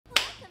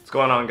What's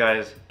going on,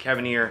 guys?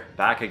 Kevin here,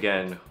 back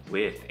again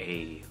with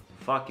a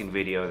fucking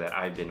video that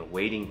I've been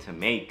waiting to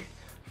make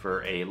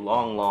for a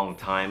long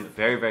time.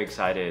 Very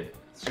excited,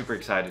 super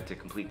excited to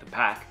complete the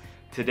pack.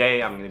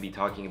 Today I'm going to be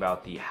talking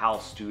about the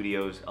HAL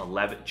Studios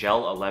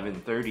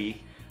Gel-1130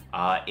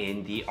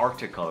 in the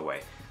Arctic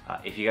colorway.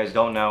 If you guys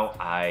don't know,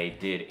 I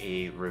did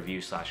a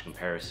review /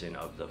 comparison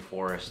of the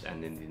Forest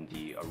and then in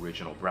the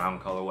original brown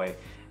colorway.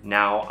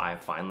 Now I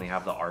finally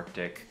have the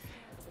Arctic.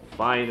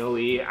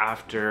 Finally,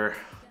 after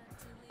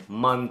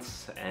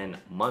months and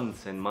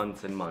months.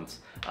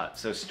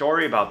 So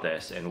story about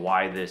this and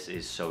why this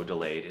is so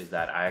delayed is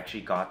that I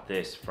actually got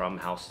this from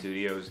HAL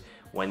Studios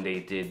when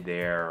they did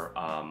their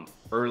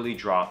early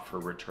drop for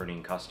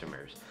returning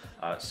customers.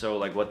 So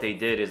like what they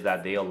did is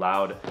that they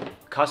allowed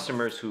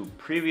customers who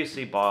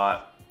previously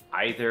bought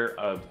either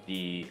of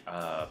the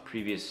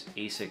previous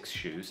Asics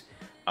shoes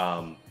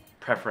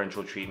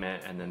preferential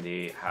treatment, and then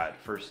they had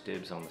first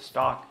dibs on the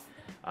stock.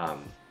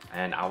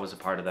 And I was a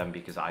part of them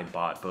because I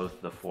bought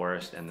both the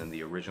Forest and then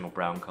the original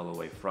brown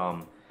colorway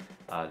from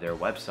their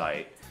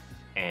website,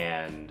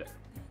 and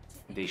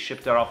they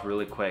shipped it off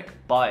really quick.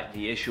 But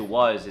the issue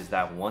is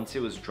that once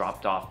it was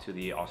dropped off to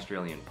the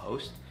Australian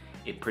Post,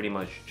 it pretty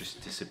much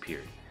just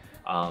disappeared.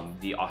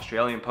 The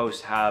Australian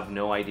Post have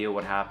no idea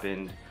what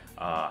happened.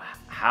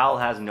 HAL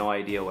has no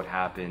idea what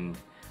happened.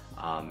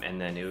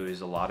 And then it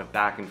was a lot of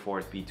back and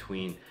forth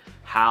between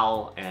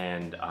HAL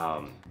and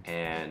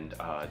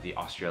the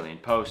Australian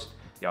Post.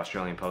 The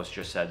Australian Post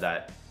just said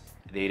that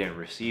they didn't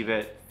receive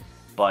it,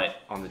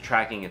 but on the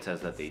tracking it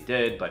says that they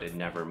did, but it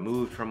never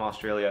moved from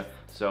Australia.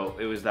 So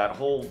it was that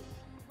whole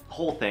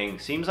thing.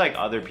 Seems like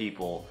other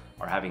people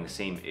are having the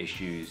same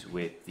issues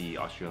with the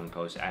Australian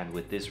Post and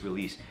with this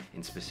release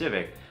in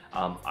specific.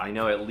 I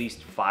know at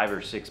least 5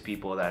 or 6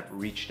 people that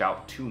reached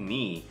out to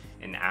me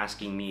and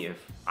asking me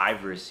if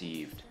I've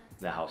received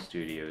the HAL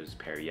Studios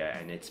pair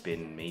yet, and it's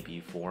been maybe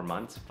 4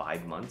 months,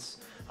 5 months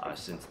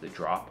since the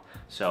drop.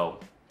 So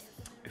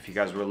if you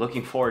guys were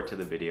looking forward to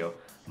the video,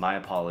 my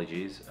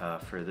apologies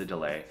for the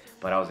delay,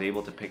 but I was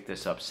able to pick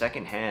this up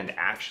secondhand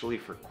actually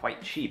for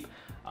quite cheap.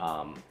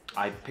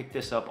 I picked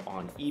this up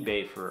on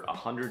eBay for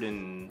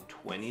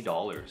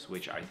 $120,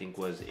 which I think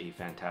was a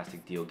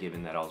fantastic deal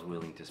given that I was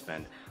willing to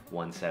spend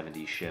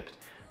 $170 shipped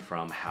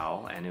from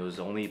HAL, and it was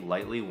only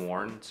lightly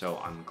worn,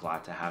 so I'm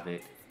glad to have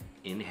it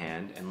in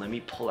hand. And let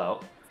me pull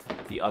out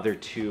the other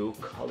 2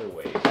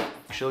 colorways.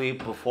 Actually,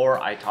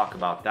 before I talk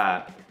about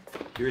that,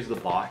 here's the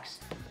box.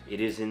 It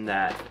is in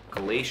that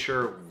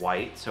Glacier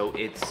white, so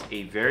it's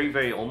a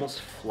very almost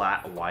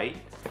flat white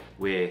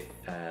with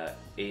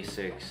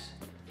Asics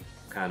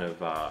kind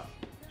of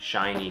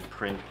shiny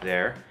print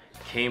there.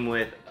 Came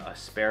with a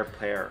spare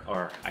pair,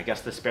 or I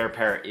guess the spare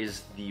pair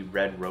is the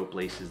red rope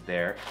laces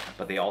there,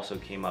 but they also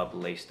came up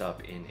laced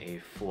up in a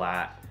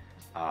flat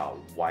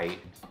white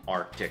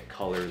Arctic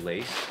color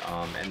lace,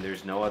 and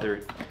there's no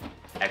other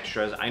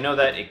extras. I know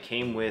that it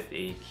came with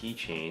a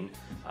keychain,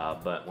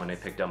 but when I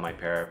picked up my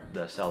pair,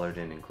 the seller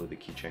didn't include the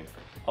keychain.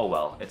 Oh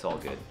well, it's all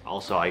good.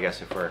 Also, I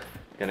guess if we're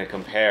gonna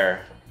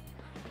compare,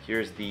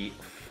 here's the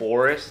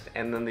Forest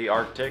and then the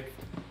Arctic,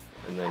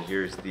 and then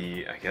here's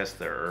the, I guess,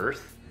 the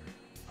Earth.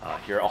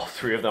 Here all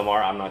 3 of them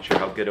are. I'm not sure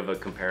how good of a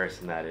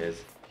comparison that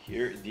is.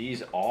 Here,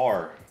 these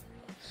are.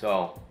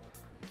 So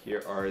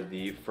here are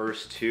the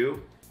first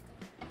 2.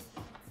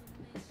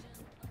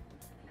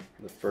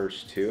 The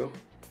first 2.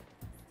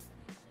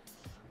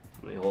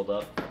 Let me hold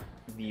up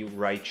the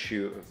right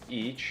shoe of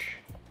each.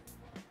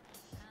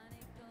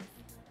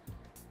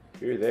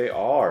 Here they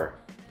are.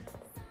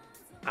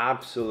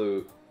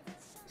 Absolute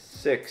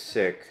sick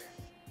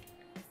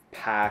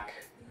pack.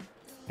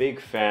 Big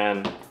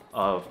fan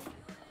of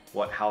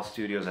what HAL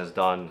Studios has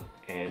done,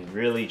 and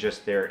really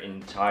just their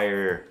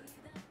entire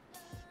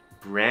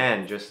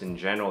brand just in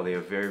general. They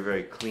have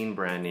very clean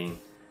branding,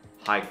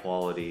 high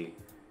quality,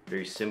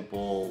 very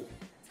simple,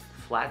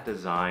 flat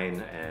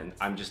design, and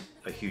I'm just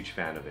a huge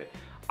fan of it.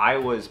 I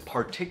was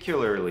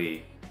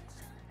particularly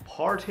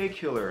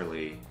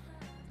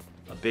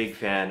a big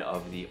fan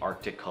of the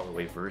Arctic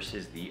colorway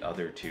versus the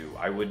other 2.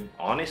 I would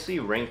honestly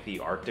rank the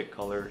Arctic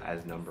color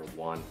as number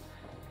 1.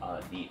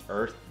 The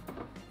Earth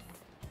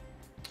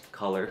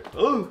color,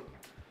 ooh,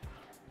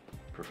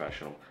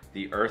 professional.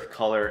 The Earth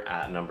color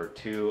at number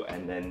 2,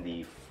 and then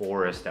the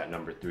Forest at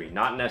number 3.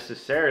 Not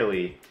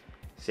necessarily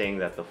saying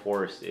that the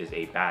Forest is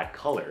a bad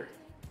color,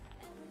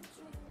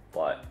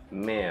 but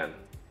man,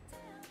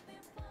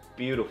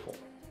 beautiful.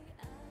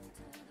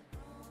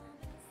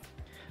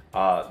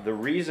 The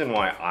reason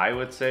why I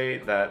would say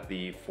that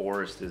the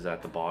Forest is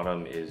at the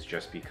bottom is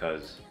just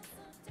because,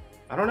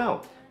 I don't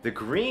know, the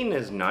green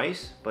is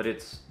nice, but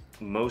it's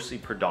mostly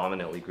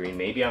predominantly green.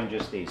 Maybe I'm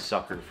just a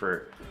sucker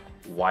for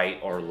white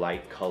or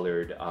light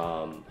colored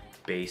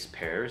base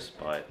pairs,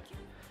 but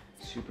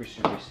super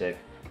sick.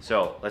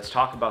 So let's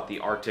talk about the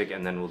Arctic,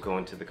 and then we'll go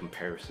into the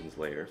comparisons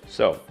later.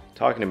 So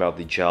talking about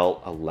the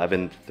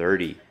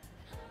Gel-1130,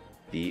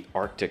 the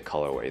Arctic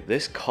colorway.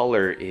 This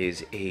color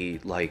is a,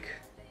 like,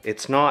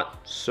 it's not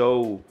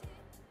so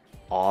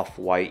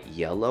off-white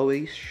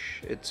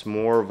yellowish. It's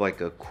more of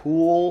like a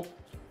cool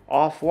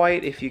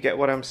off-white, if you get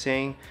what I'm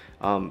saying.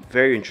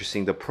 Very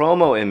interesting. The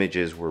promo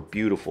images were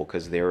beautiful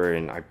because they were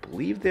in, I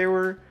believe they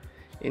were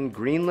in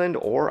Greenland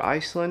or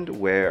Iceland,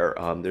 where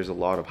there's a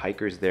lot of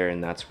hikers there,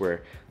 and that's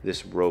where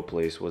this rope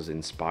lace was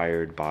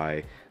inspired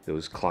by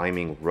those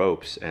climbing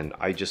ropes. And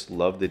I just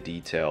love the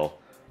detail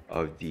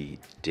of the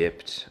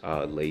dipped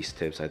lace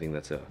tips. I think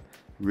that's a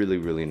really,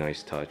 really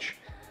nice touch.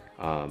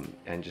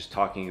 And just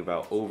talking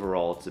about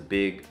overall, it's a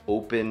big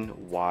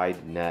open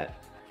wide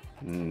net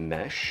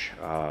mesh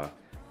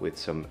with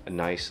some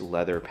nice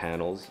leather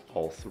panels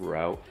all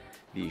throughout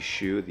the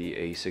shoe, the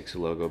Asics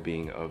logo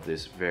being of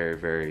this very,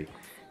 very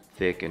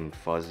thick and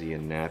fuzzy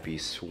and nappy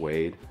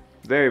suede.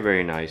 Very,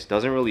 very nice.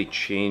 Doesn't really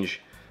change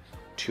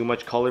too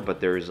much color,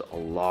 but there's a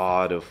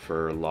lot of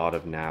fur, a lot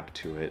of nap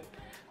to it.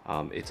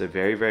 It's a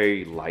very,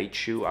 very light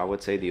shoe. I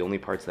would say the only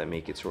parts that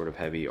make it sort of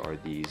heavy are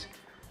these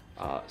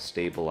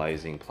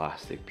stabilizing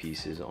plastic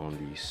pieces on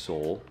the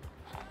sole.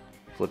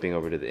 Flipping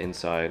over to the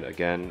inside,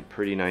 again,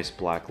 pretty nice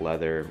black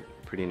leather,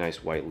 pretty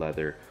nice white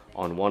leather.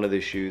 On one of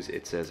the shoes,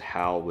 it says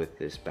HAL with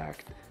this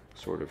back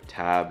sort of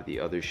tab. The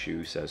other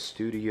shoe says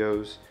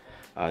Studios.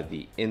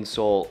 The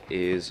insole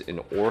is an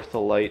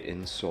ortholite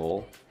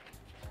insole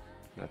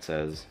that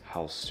says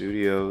HAL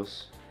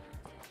Studios.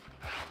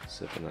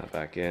 Sipping that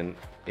back in.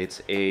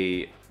 It's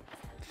a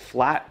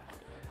flat,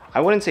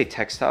 I wouldn't say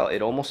textile,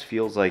 it almost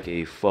feels like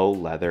a faux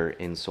leather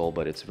insole,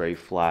 but it's very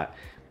flat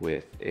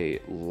with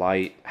a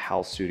light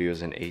HAL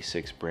Studios and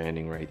Asics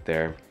branding right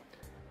there.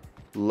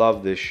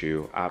 Love this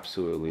shoe,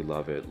 absolutely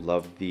love it.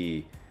 Love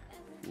the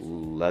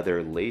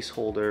leather lace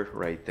holder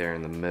right there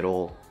in the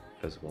middle,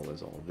 as well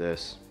as all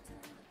this.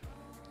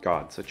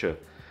 God, such a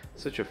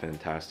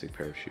fantastic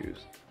pair of shoes.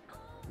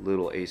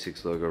 Little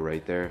Asics logo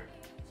right there.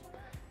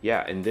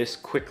 Yeah, and this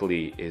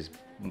quickly is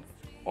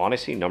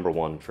honestly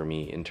 #1 for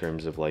me in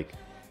terms of like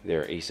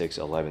their Asics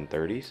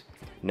 1130s.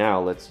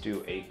 Now let's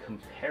do a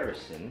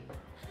comparison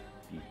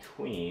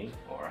between,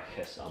 or I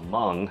guess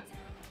among,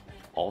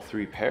 all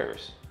three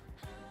pairs.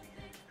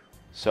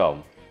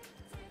 So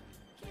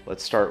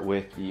let's start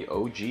with the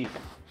OG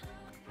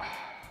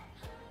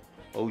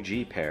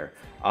pair.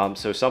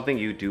 So something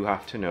you do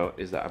have to note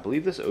is that I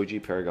believe this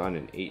OG pair I got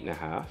in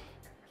 8.5.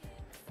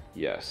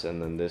 Yes,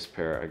 and then this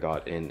pair I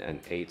got in an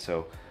 8.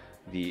 So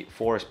the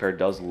Forest pair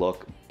does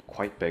look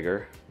quite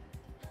bigger.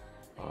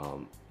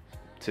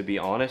 To be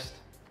honest,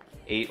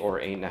 8 or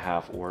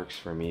 8.5 works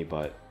for me,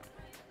 but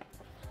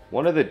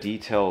one of the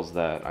details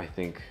that I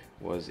think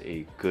was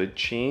a good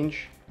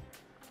change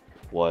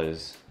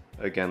was,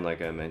 again,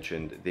 like I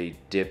mentioned, they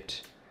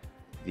dipped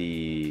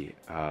the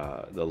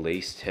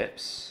lace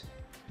tips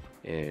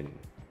in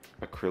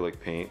acrylic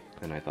paint,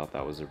 and I thought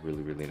that was a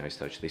really, really nice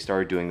touch. They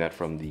started doing that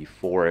from the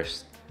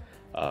Forest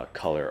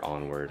color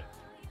onward.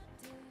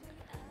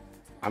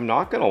 I'm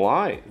not gonna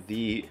lie,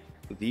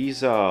 these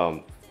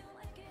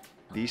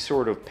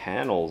sort of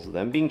panels,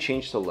 them being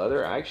changed to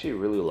leather, I actually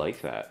really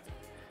like that.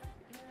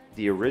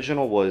 The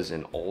original was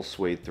an all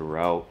suede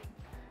throughout,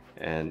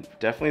 and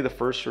definitely the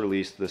first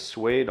release, the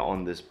suede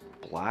on this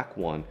black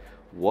one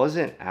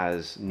wasn't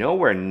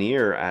nowhere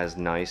near as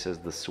nice as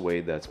the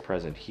suede that's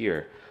present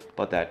here.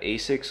 But that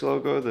Asics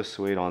logo, the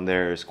suede on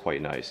there is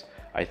quite nice.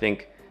 I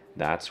think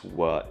that's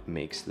what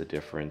makes the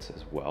difference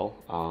as well.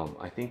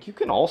 I think you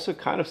can also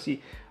kind of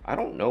see, I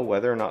don't know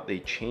whether or not they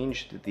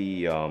changed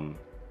the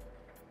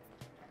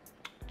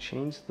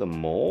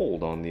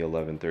mold on the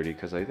 1130,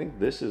 because I think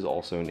this is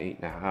also an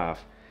 8.5,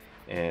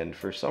 and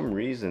for some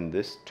reason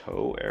this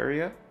toe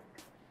area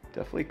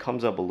definitely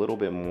comes up a little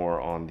bit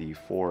more on the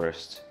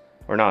Forest,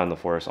 or not on the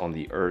Forest, on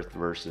the Earth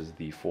versus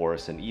the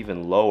Forest, and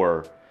even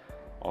lower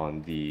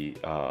on the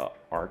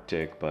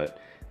Arctic, but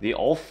they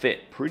all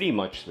fit pretty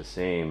much the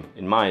same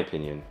in my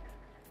opinion.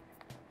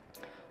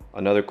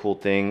 Another cool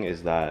thing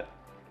is that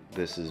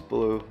this is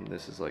blue,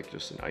 this is like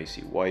just an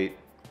icy white.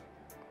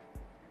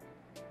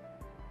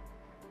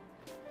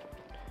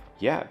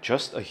 Yeah,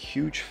 just a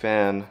huge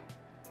fan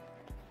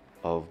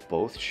of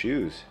both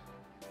shoes.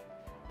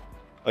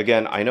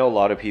 Again, I know a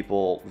lot of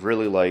people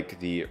really like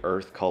the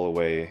Earth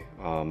colorway,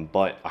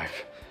 but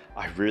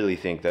I really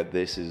think that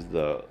this is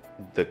the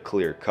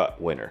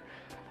clear-cut winner,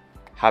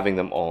 having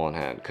them all on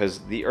hand. Because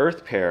the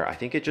Earth pair, I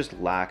think it just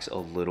lacks a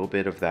little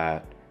bit of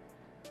that.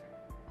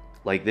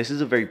 Like, this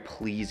is a very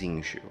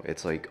pleasing shoe.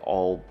 It's like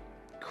all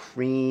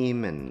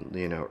cream and,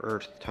 you know,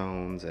 earth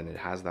tones, and it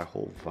has that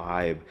whole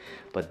vibe.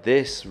 But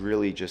this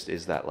really just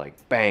is that like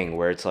bang,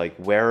 where it's like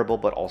wearable,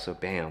 but also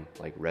bam,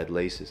 like red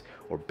laces,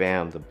 or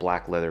bam, the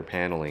black leather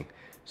paneling.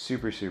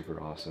 Super,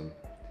 super awesome.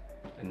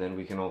 And then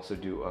we can also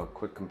do a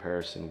quick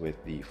comparison with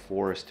the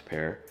Forest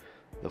pair.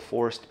 The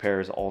Forest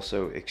pair is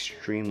also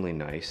extremely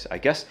nice. I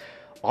guess,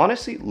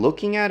 honestly,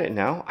 looking at it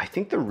now, I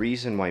think the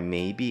reason why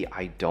maybe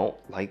I don't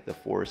like the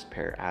Forest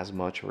pair as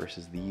much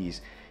versus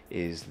these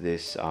is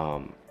this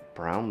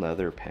brown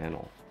leather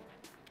panel.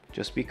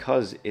 Just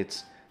because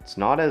it's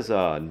not as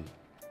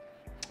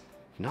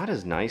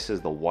nice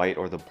as the white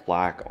or the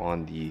black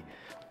on the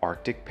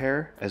Arctic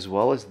pair, as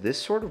well as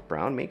this sort of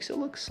brown, makes it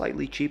look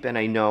slightly cheap. And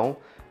I know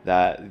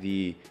that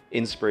the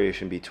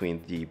inspiration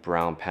between the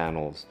brown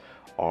panels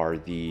are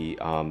the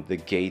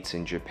gates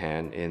in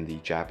Japan, in the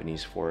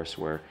Japanese forest,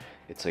 where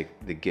it's like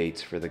the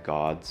gates for the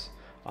gods.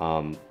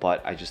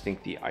 But I just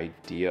think the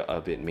idea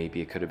of it,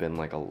 maybe it could have been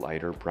like a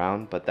lighter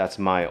brown, but that's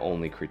my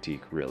only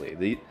critique,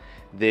 really.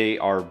 They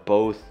are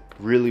both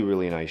really,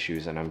 really nice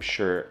shoes, and I'm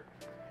sure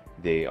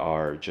they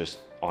are just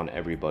on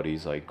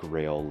everybody's like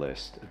grail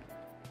list.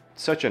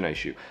 Such a nice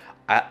shoe.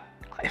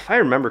 If I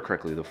remember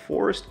correctly, the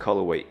Forest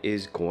colorway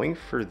is going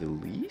for the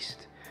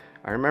least.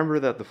 I remember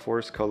that the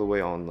Forest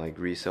colorway on like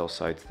resale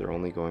sites, they're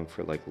only going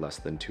for like less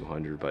than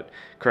 200, but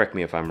correct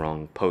me if I'm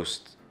wrong,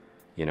 post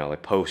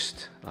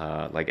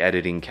like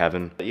editing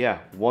Kevin. But yeah,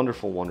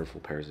 wonderful, wonderful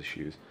pairs of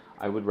shoes.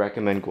 I would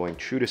recommend going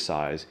true to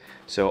size.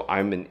 So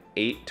I'm an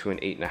 8 to an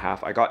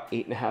 8.5. I got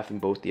 8.5 in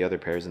both the other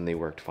pairs and they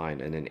worked fine.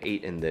 And an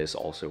 8 in this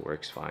also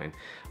works fine.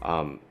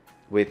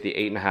 With the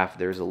 8.5,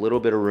 there's a little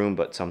bit of room,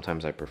 but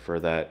sometimes I prefer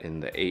that. In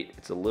the 8,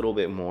 it's a little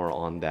bit more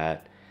on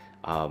that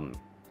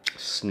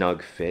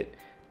snug fit.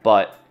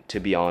 But to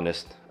be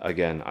honest,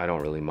 again, I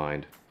don't really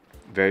mind.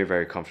 Very,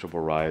 very comfortable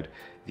ride.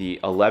 The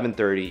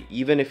 1130,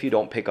 even if you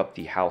don't pick up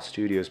the HAL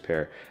Studios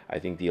pair, I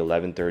think the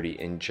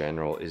 1130 in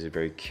general is a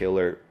very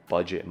killer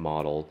budget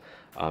model,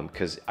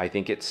 because I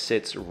think it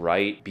sits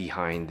right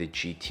behind the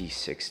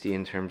GT60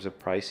 in terms of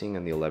pricing,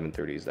 and the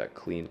 1130 is that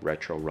clean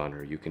retro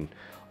runner. You can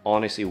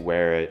honestly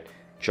wear it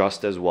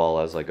just as well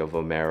as like a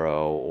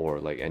Vomero or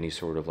like any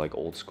sort of like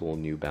old school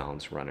New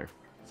Balance runner.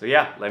 So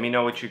yeah, let me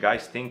know what you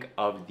guys think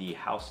of the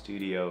HAL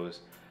Studios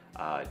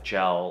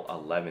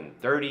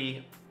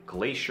Gel-1130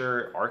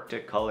 Glacier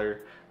Arctic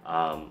color.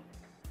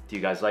 Do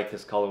you guys like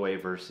this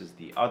colorway versus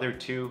the other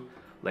two?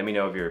 Let me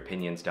know of your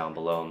opinions down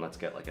below, and let's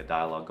get like a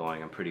dialogue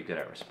going. I'm pretty good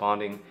at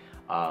responding.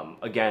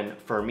 Again,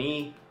 for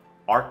me,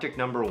 Arctic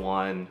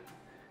 #1,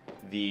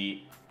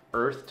 the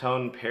earth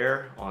tone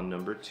pair on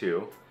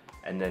 #2,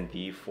 and then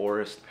the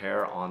forest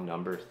pair on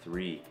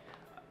 #3.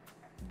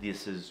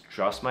 This is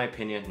just my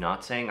opinion,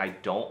 not saying I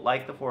don't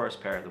like the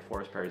forest pair. The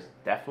forest pair is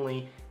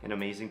definitely an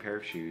amazing pair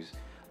of shoes,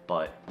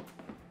 but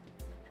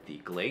the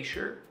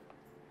Glacier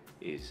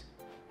is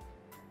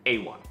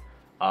A1.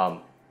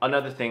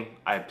 Another thing,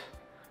 I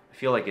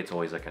feel like it's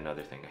always like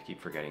another thing. I keep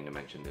forgetting to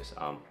mention this.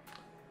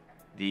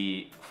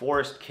 The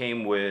Forest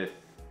came with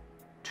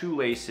 2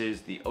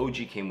 laces. The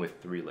OG came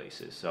with 3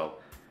 laces. So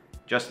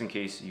just in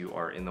case you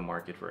are in the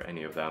market for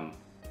any of them,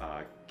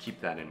 keep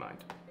that in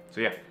mind.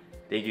 So yeah,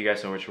 thank you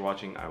guys so much for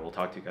watching. I will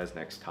talk to you guys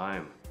next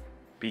time.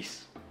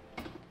 Peace.